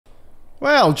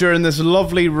Well, during this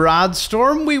lovely rad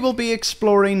storm, we will be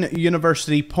exploring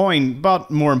University Point,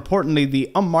 but more importantly, the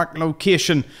unmarked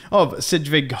location of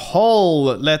Sedgwick Hall.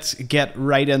 Let's get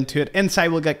right into it. Inside,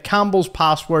 we'll get Campbell's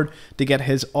password to get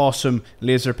his awesome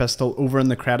laser pistol over in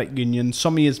the credit union.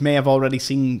 Some of you may have already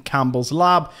seen Campbell's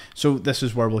lab, so this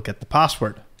is where we'll get the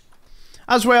password.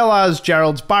 As well as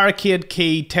Gerald's barricade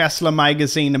key, Tesla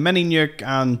magazine, a mini nuke,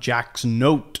 and Jack's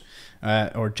note,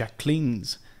 or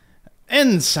Jacqueline's.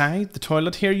 Inside the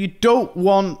toilet here, you don't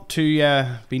want to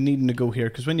be needing to go here,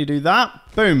 because when you do that,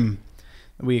 boom,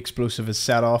 the wee explosive is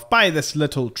set off by this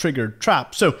little triggered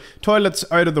trap. So, toilet's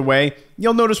out of the way.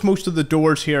 You'll notice most of the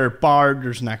doors here are barred.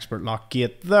 There's an expert lock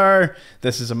gate there.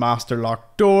 This is a master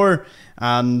lock door.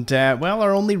 And, well,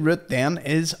 our only route then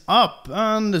is up.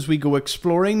 And as we go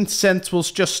exploring, synths will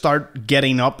just start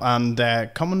getting up and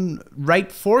coming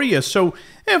right for you. So,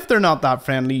 if they're not that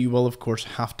friendly, you will, of course,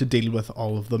 have to deal with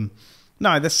all of them.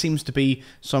 Now, this seems to be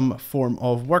some form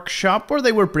of workshop where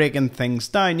they were breaking things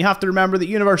down. You have to remember that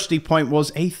University Point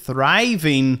was a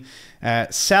thriving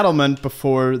settlement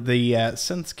before the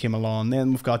synths came along.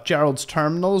 Then we've got Gerald's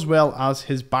terminal as well as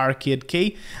his barricade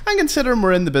key. And considering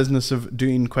we're in the business of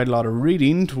doing quite a lot of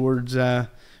reading towards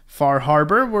Far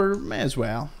Harbour, we may as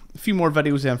well. A few more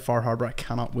videos in Far Harbour, I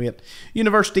cannot wait.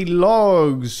 University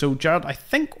logs. So Gerald, I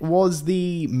think, was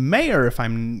the mayor, if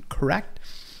I'm correct.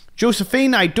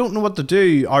 Josephine, I don't know what to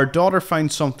do. Our daughter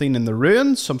found something in the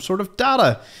ruins, some sort of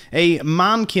data. A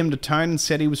man came to town and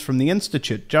said he was from the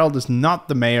Institute. Gerald is not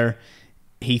the mayor.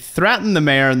 He threatened the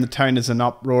mayor and the town is in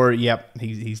uproar. Yep,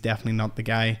 he's definitely not the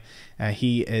guy.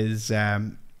 He is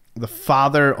the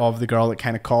father of the girl that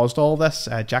kind of caused all this,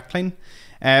 Jacqueline.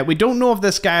 We don't know if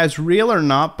this guy is real or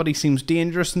not, but he seems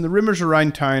dangerous and the rumours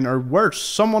around town are worse.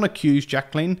 Someone accused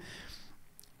Jacqueline,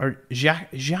 or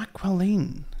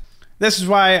Jacqueline. This is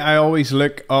why I always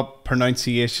look up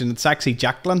pronunciation. It's actually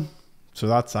Jacqueline. So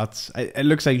that's it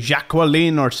looks like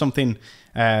Jacqueline or something.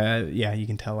 Yeah, you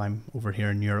can tell I'm over here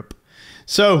in Europe.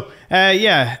 So,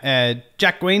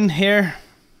 Jacqueline here,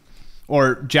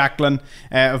 or Jacqueline,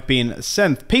 of being a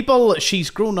synth. People she's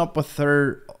grown up with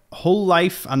her whole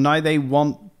life, and now they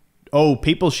want... Oh,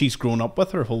 people she's grown up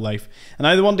with her whole life. And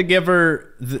now they want to give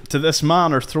her to this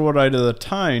man or throw her out of the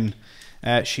town.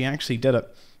 She actually did it.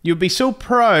 You'd be so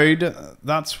proud.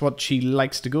 That's what she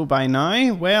likes to go by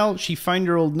now. Well, she found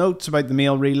your old notes about the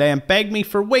mail relay and begged me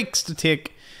for weeks to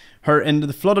take her into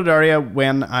the flooded area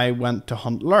when I went to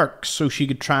hunt lurks so she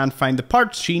could try and find the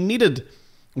parts she needed.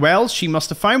 Well, she must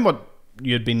have found what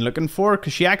you'd been looking for,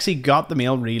 because she actually got the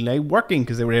mail relay working,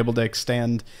 because they were able to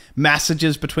extend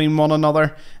messages between one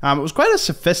another. It was quite a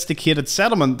sophisticated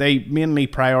settlement. They mainly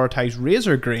prioritised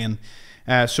razor grain.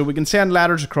 So we can send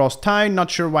letters across town.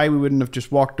 Not sure why we wouldn't have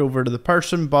just walked over to the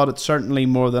person, but it's certainly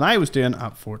more than I was doing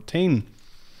at 14.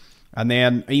 And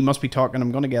then he must be talking,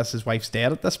 I'm going to guess his wife's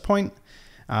dead at this point.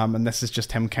 And this is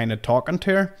just him kind of talking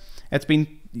to her. It's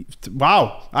been...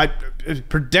 Wow, I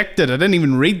predicted. I didn't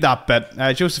even read that bit.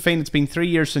 Josephine, it's been 3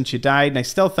 years since you died, and I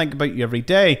still think about you every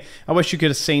day. I wish you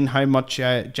could have seen how much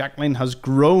Jacqueline has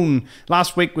grown.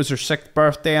 Last week was her 6th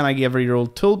birthday, and I gave her your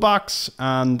old toolbox,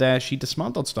 and she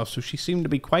dismantled stuff, so she seemed to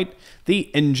be quite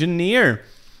the engineer.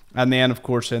 And then, of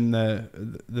course, in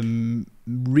the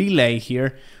relay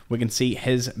here, we can see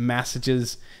his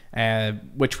messages,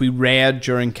 which we read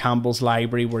during Campbell's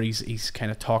library, where he's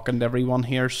kind of talking to everyone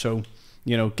here. So,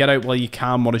 you know, get out while you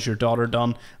can. What has your daughter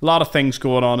done? A lot of things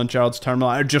going on in Gerald's terminal.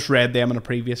 I just read them in a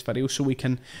previous video, so we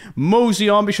can mosey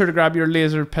on. Be sure to grab your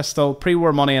laser pistol,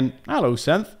 pre-war money, and hello,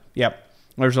 synth. Yep.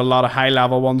 There's a lot of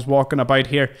high-level ones walking about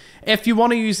here. If you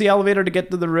want to use the elevator to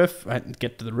get to the roof,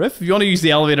 if you want to use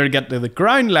the elevator to get to the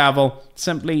ground level,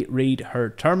 simply read her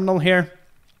terminal here.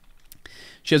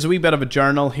 She has a wee bit of a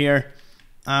journal here.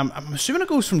 I'm assuming it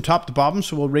goes from top to bottom,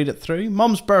 so we'll read it through.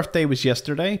 Mum's birthday was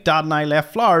yesterday. Dad and I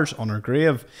left flowers on her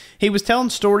grave. He was telling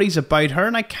stories about her,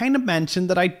 and I kind of mentioned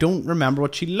that I don't remember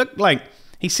what she looked like.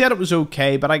 He said it was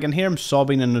okay, but I can hear him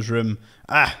sobbing in his room.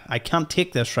 I can't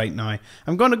take this right now.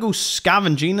 I'm going to go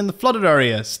scavenging in the flooded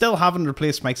area. Still haven't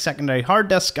replaced my secondary hard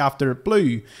disk after it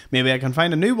blew. Maybe I can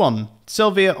find a new one.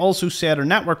 Sylvia also said her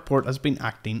network port has been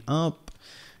acting up.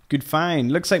 Good find.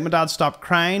 Looks like my dad stopped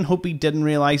crying. Hope he didn't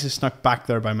realise I snuck back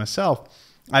there by myself.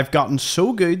 I've gotten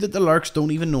so good that the lurks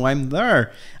don't even know I'm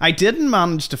there. I didn't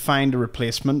manage to find a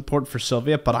replacement port for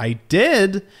Sylvia, but I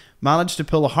did manage to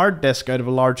pull a hard disk out of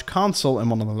a large console in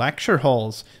one of the lecture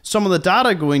halls. Some of the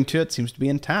data going to it seems to be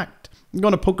intact. I'm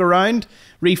going to poke around,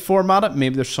 reformat it.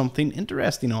 Maybe there's something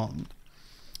interesting on.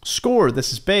 Score,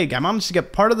 this is big. I managed to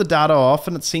get part of the data off,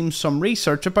 and it seems some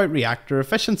research about reactor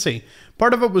efficiency.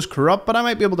 Part of it was corrupt, but I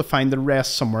might be able to find the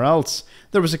rest somewhere else.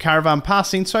 There was a caravan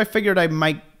passing, so I figured I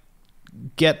might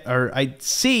I'd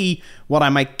see what I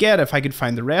might get if I could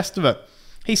find the rest of it.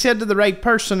 He said to the right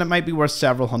person it might be worth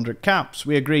several hundred caps.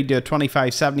 We agreed to a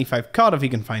 25.75 cut if he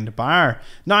can find a buyer.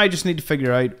 Now I just need to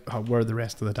figure out where the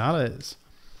rest of the data is.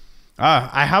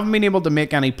 I haven't been able to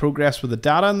make any progress with the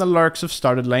data, and the lurks have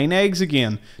started laying eggs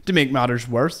again. To make matters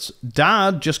worse,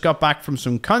 Dad just got back from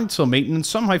some council meeting and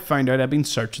somehow found out I'd been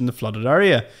searching the flooded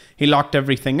area. He locked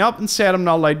everything up and said I'm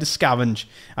not allowed to scavenge.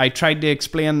 I tried to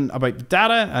explain about the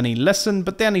data and he listened,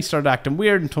 but then he started acting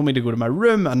weird and told me to go to my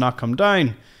room and not come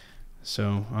down.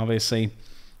 So, obviously...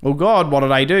 Oh God, what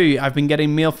did I do? I've been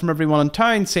getting mail from everyone in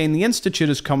town saying the Institute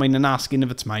is coming and asking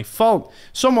if it's my fault.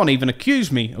 Someone even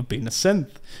accused me of being a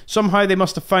synth. Somehow they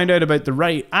must have found out about the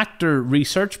right actor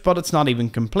research, but it's not even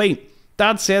complete.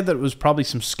 Dad said that it was probably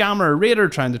some scammer or raider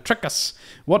trying to trick us.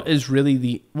 What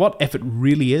if it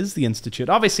really is the Institute?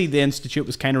 Obviously the Institute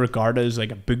was kind of regarded as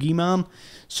like a boogeyman.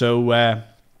 So,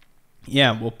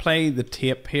 yeah, we'll play the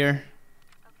tape here.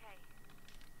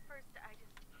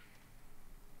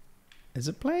 Is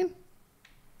it playing?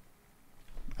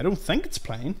 I don't think it's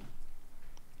playing.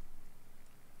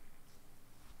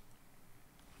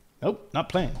 Nope, not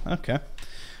playing. Okay.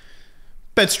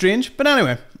 Bit strange, but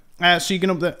anyway. So you can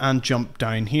up there and jump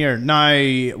down here.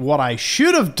 Now, what I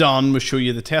should have done was show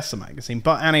you the Tesla magazine.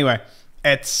 But anyway,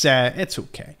 it's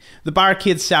okay. The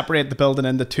barricades separate the building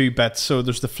into two bits. So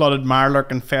there's the flooded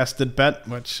mirelurk infested bit,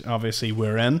 which obviously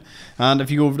we're in. And if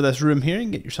you go over to this room here, you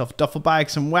can get yourself a duffel bag,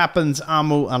 some weapons,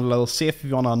 ammo, and a little safe if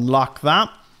you want to unlock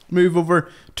that. Move over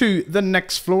to the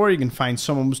next floor. You can find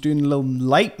someone was doing a little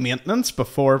light maintenance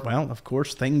before, well, of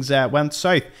course, things went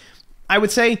south. I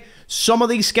would say some of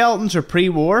these skeletons are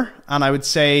pre-war, and I would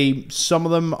say some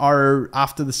of them are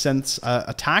after the synths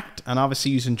attacked, and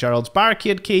obviously using Gerald's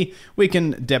barricade key, we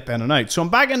can dip in and out. So I'm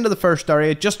back into the first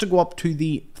area just to go up to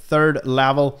the third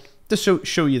level to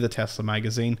show you the Tesla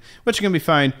magazine, which can be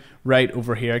found right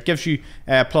over here. It gives you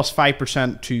plus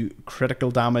 5% to critical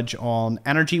damage on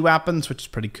energy weapons, which is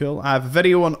pretty cool. I have a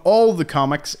video on all the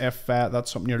comics if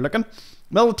that's something you're looking.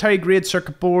 Military grade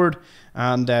circuit board,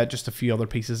 and just a few other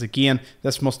pieces. Again,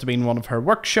 this must have been one of her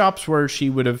workshops where she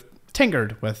would have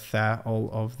tinkered with all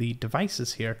of the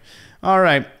devices here.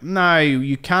 Alright, now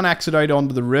you can exit out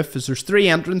onto the roof as there's three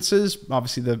entrances.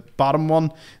 Obviously the bottom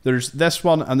one, there's this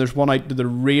one, and there's one out to the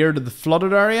rear to the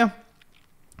flooded area.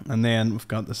 And then we've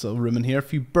got this little room in here, a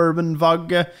few bourbon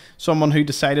vodka, someone who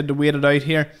decided to wait it out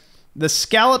here. The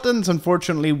skeletons,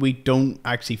 unfortunately, we don't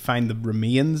actually find the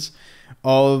remains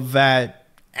of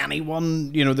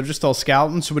anyone, you know, they're just all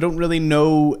skeletons, so we don't really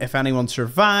know if anyone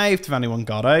survived, if anyone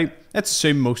got out. Let's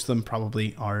assume most of them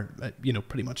probably are, you know,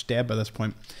 pretty much dead by this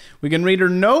point. We can read her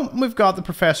note. We've got the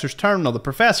professor's terminal. The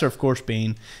professor, of course,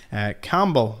 being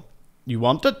Campbell. You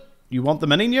want it? You want the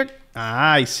mini nuke?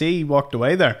 Ah, I see. He walked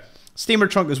away there. Steamer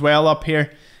trunk as well up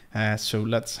here. So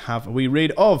let's have a wee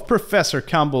read of Professor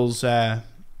Campbell's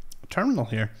terminal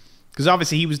here. Because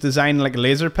obviously he was designing like a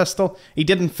laser pistol. He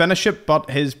didn't finish it, but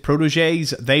his proteges,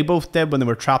 they both did when they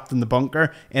were trapped in the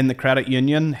bunker in the credit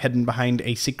union, hidden behind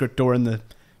a secret door in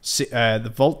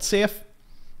the vault safe.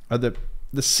 Or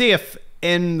the safe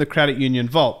in the credit union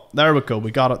vault. There we go, we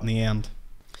got it in the end.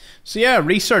 So yeah,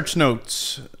 research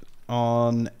notes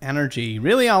on energy.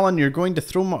 Really, Alan, you're going to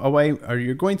throw away, or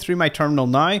you're going through my terminal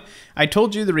now? I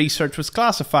told you the research was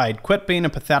classified. Quit being a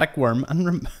pathetic worm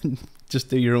and just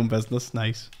do your own business.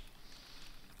 Nice.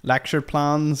 Lecture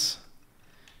plans,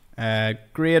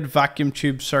 grade vacuum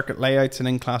tube circuit layouts and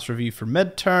in-class review for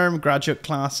midterm. Graduate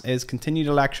class is continued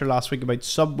a lecture last week about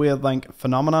sub-wavelength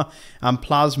phenomena and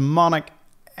plasmonic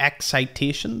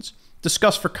excitations.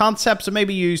 Discuss for concepts that may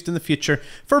be used in the future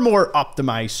for more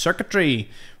optimized circuitry.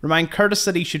 Remind Curtis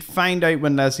that he should find out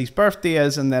when Leslie's birthday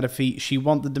is, and that if she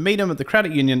wanted to meet him at the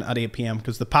credit union at 8 PM,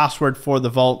 because the password for the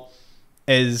vault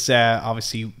is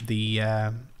obviously the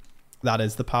that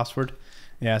is the password.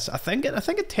 Yes, I think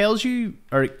it tells you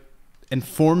or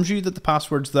informs you that the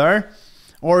password's there,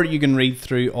 or you can read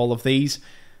through all of these.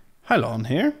 How long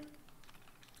here?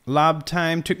 Lab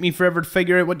time. Took me forever to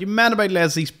figure out what you meant about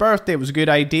Leslie's birthday. It was a good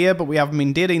idea, but we haven't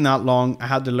been dating that long. I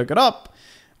had to look it up.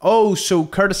 Oh, so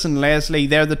Curtis and Leslie,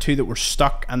 they're the two that were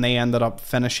stuck, and they ended up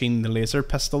finishing the laser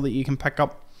pistol that you can pick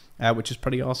up, which is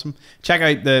pretty awesome. Check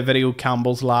out the video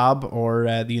Campbell's Lab or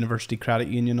the University Credit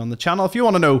Union on the channel if you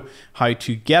want to know how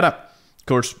to get it. Of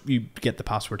course, you get the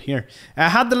password here. I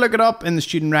had to look it up in the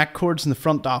student records in the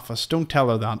front office. Don't tell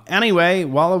her that. Anyway,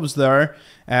 while I was there,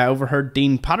 overheard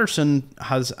Dean Patterson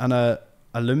has an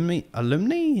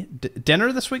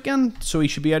dinner this weekend, so he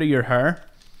should be out of your hair.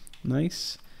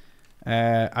 Nice.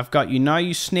 I've got you now,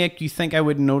 you snake. You think I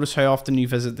wouldn't notice how often you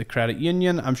visit the credit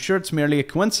union? I'm sure it's merely a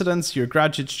coincidence. Your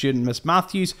graduate student, Miss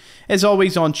Matthews, is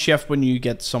always on shift when you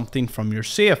get something from your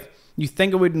safe. You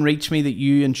think it wouldn't reach me that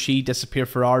you and she disappear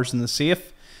for hours in the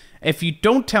safe? If you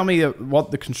don't tell me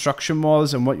what the construction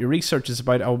was and what your research is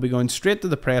about, I will be going straight to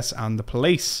the press and the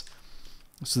police.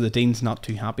 So the Dean's not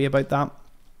too happy about that.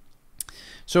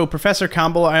 So, Professor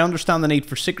Campbell, I understand the need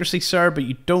for secrecy, sir,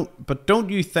 but don't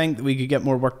you think that we could get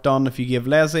more work done if you gave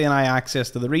Leslie and I access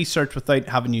to the research without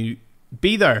having you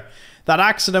be there? That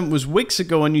accident was weeks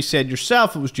ago and you said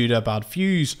yourself it was due to a bad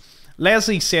fuse.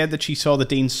 Leslie said that she saw the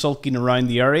Dean sulking around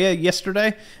the area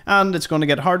yesterday, and it's going to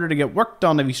get harder to get work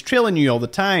done if he's trailing you all the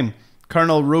time.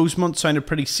 Colonel Rosemont sounded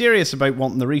pretty serious about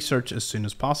wanting the research as soon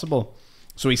as possible.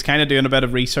 So he's kind of doing a bit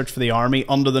of research for the army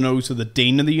under the nose of the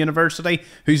Dean of the university,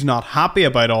 who's not happy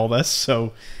about all this.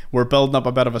 So we're building up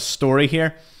a bit of a story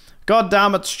here. God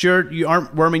damn it, Stuart, you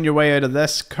aren't worming your way out of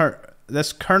this.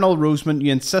 This Colonel Rosemont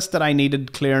you insisted I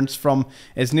needed clearance from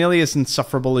is nearly as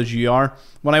insufferable as you are.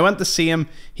 When I went to see him,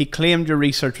 he claimed your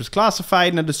research was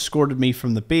classified and it escorted me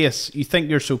from the base. You think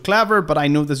you're so clever, but I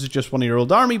know this is just one of your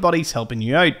old army buddies helping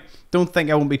you out. Don't think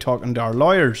I won't be talking to our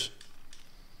lawyers.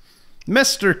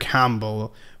 Mr.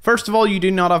 Campbell, first of all, you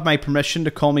do not have my permission to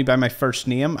call me by my first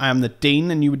name. I am the Dean,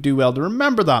 and you would do well to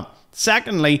remember that.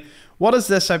 Secondly, what is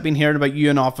this I've been hearing about you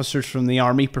and officers from the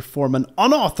army performing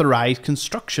unauthorised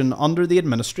construction under the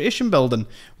administration building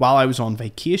while I was on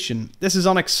vacation? This is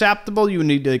unacceptable. You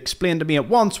need to explain to me at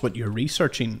once what you're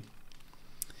researching.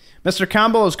 Mr.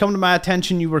 Campbell, it has come to my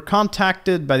attention you were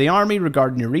contacted by the army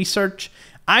regarding your research.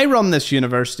 I run this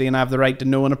university and I have the right to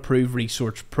know and approve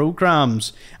research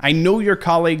programs. I know your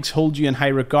colleagues hold you in high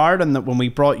regard and that when we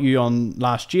brought you on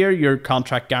last year, your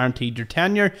contract guaranteed your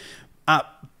tenure.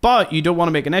 But you don't want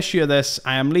to make an issue of this.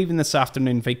 I am leaving this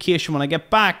afternoon vacation. When I get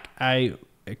back, I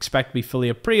expect to be fully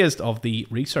appraised of the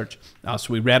research.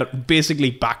 So we read it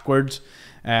basically backwards.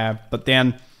 We read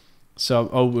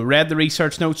the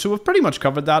research notes. So we've pretty much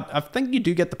covered that. I think you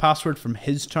do get the password from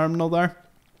his terminal there.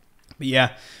 But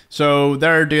yeah, so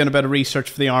they're doing a bit of research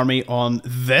for the army on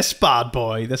this bad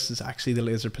boy. This is actually the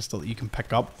laser pistol that you can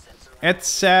pick up.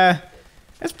 It's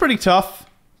pretty tough.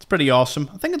 It's pretty awesome.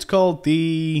 I think it's called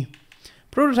the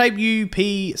Prototype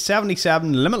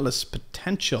UP-77 Limitless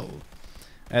Potential.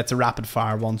 It's a rapid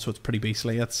fire one, so it's pretty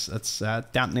beastly. It's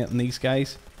detonating these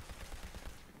guys.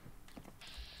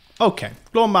 Okay,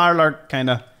 glowing mirelurk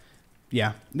kind of,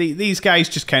 yeah. These guys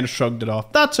just kind of shrugged it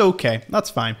off. That's okay.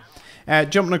 That's fine.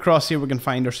 Jumping across here, we can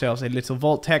find ourselves a little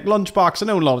Vault-Tec lunchbox. I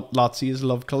know lots of you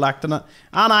love collecting it.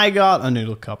 And I got a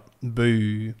noodle cup.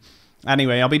 Boo.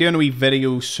 Anyway, I'll be doing a wee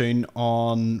video soon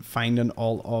on finding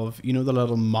all of, you know, the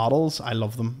little models. I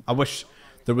love them. I wish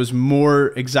there was more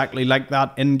exactly like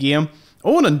that in-game.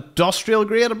 Oh, an industrial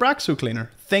grade Abraxo cleaner.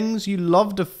 Things you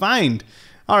love to find.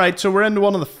 Alright, so we're into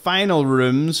one of the final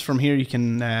rooms. From here you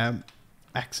can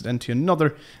exit into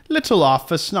another little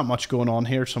office. Not much going on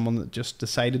here. Someone that just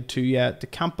decided to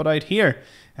camp it out here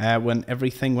when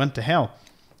everything went to hell.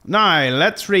 Now,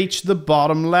 let's reach the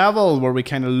bottom level where we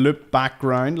kind of loop back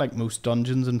around like most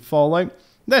dungeons in Fallout.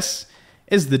 This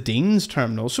is the Dean's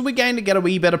terminal. So we kind of get a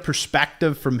wee bit of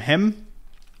perspective from him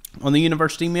on the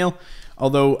university mail.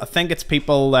 Although I think it's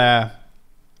people,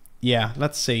 yeah,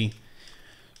 let's see.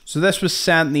 So this was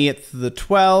sent the 8th to the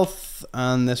 12th,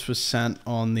 and this was sent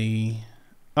on the...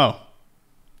 Oh.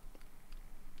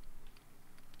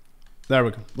 There we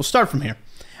go. We'll start from here.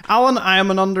 Alan, I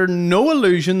am under no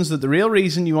illusions that the real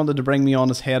reason you wanted to bring me on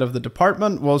as head of the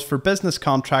department was for business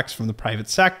contracts from the private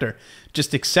sector.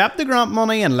 Just accept the grant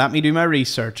money and let me do my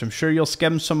research. I'm sure you'll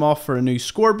skim some off for a new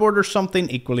scoreboard or something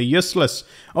equally useless.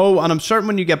 Oh, and I'm certain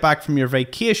when you get back from your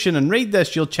vacation and read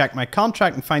this, you'll check my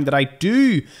contract and find that I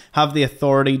do have the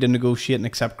authority to negotiate and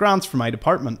accept grants for my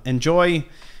department. Enjoy,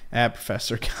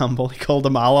 Professor Campbell. He called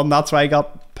him Alan. That's why I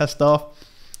got pissed off.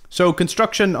 So,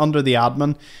 construction under the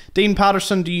admin. Dean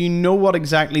Patterson, do you know what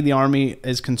exactly the army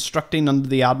is constructing under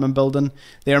the admin building?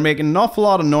 They are making an awful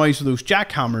lot of noise with those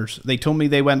jackhammers. They told me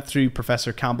they went through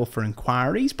Professor Campbell for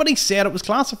inquiries, but he said it was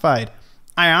classified.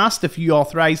 I asked if you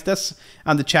authorised this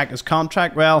and to check his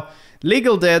contract. Well,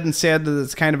 legal did and said that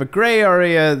it's kind of a grey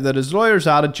area that his lawyers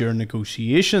added during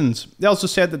negotiations. They also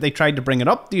said that they tried to bring it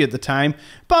up to you at the time,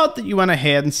 but that you went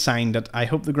ahead and signed it. I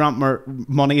hope the grant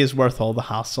money is worth all the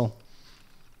hassle.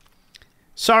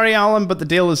 Sorry, Alan, but the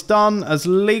deal is done. As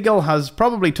legal has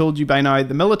probably told you by now,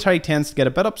 the military tends to get a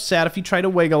bit upset if you try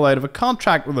to wiggle out of a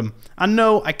contract with them. And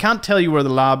no, I can't tell you where the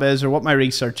lab is or what my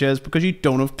research is because you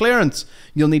don't have clearance.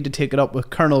 You'll need to take it up with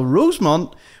Colonel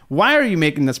Rosemont. Why are you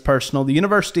making this personal? The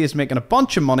university is making a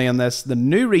bunch of money on this. The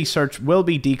new research will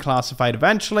be declassified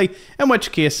eventually, in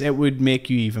which case it would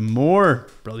make you even more.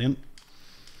 Brilliant.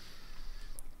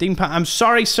 I'm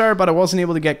sorry, sir, but I wasn't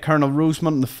able to get Colonel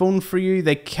Rosemont on the phone for you.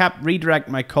 They kept redirecting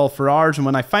my call for hours, and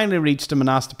when I finally reached him and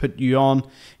asked to put you on,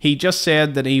 he just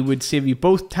said that he would save you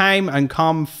both time and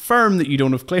confirm that you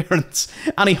don't have clearance,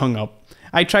 and he hung up.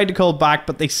 I tried to call back,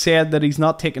 but they said that he's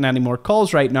not taking any more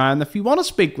calls right now, and if you want to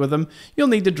speak with him, you'll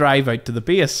need to drive out to the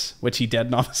base, which he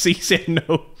did not. He said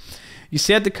no. You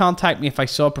said to contact me if I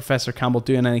saw Professor Campbell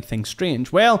doing anything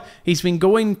strange. Well, he's been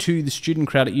going to the student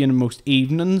credit union most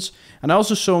evenings, and I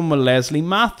also saw him with Leslie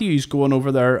Matthews going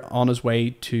over there on his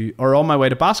way to, or on my way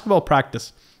to basketball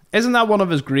practice. Isn't that one of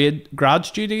his grad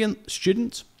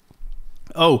students?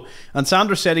 Oh, and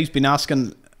Sandra said he's been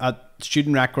asking at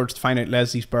student records to find out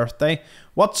Leslie's birthday.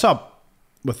 What's up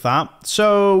with that?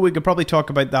 So we could probably talk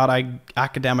about that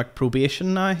academic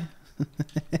probation now.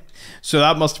 So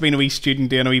that must have been a wee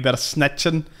student doing a wee bit of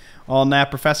snitching on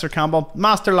Professor Campbell.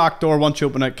 Master lock door, once you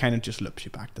open it, kind of just loops you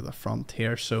back to the front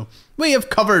here. So we have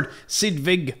covered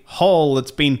Sedgwick Hall. It's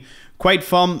been quite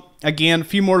fun. Again, a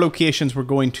few more locations. We're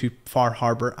going to Far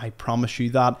Harbour, I promise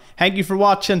you that. Thank you for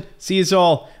watching. See you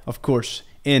all, of course,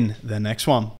 in the next one.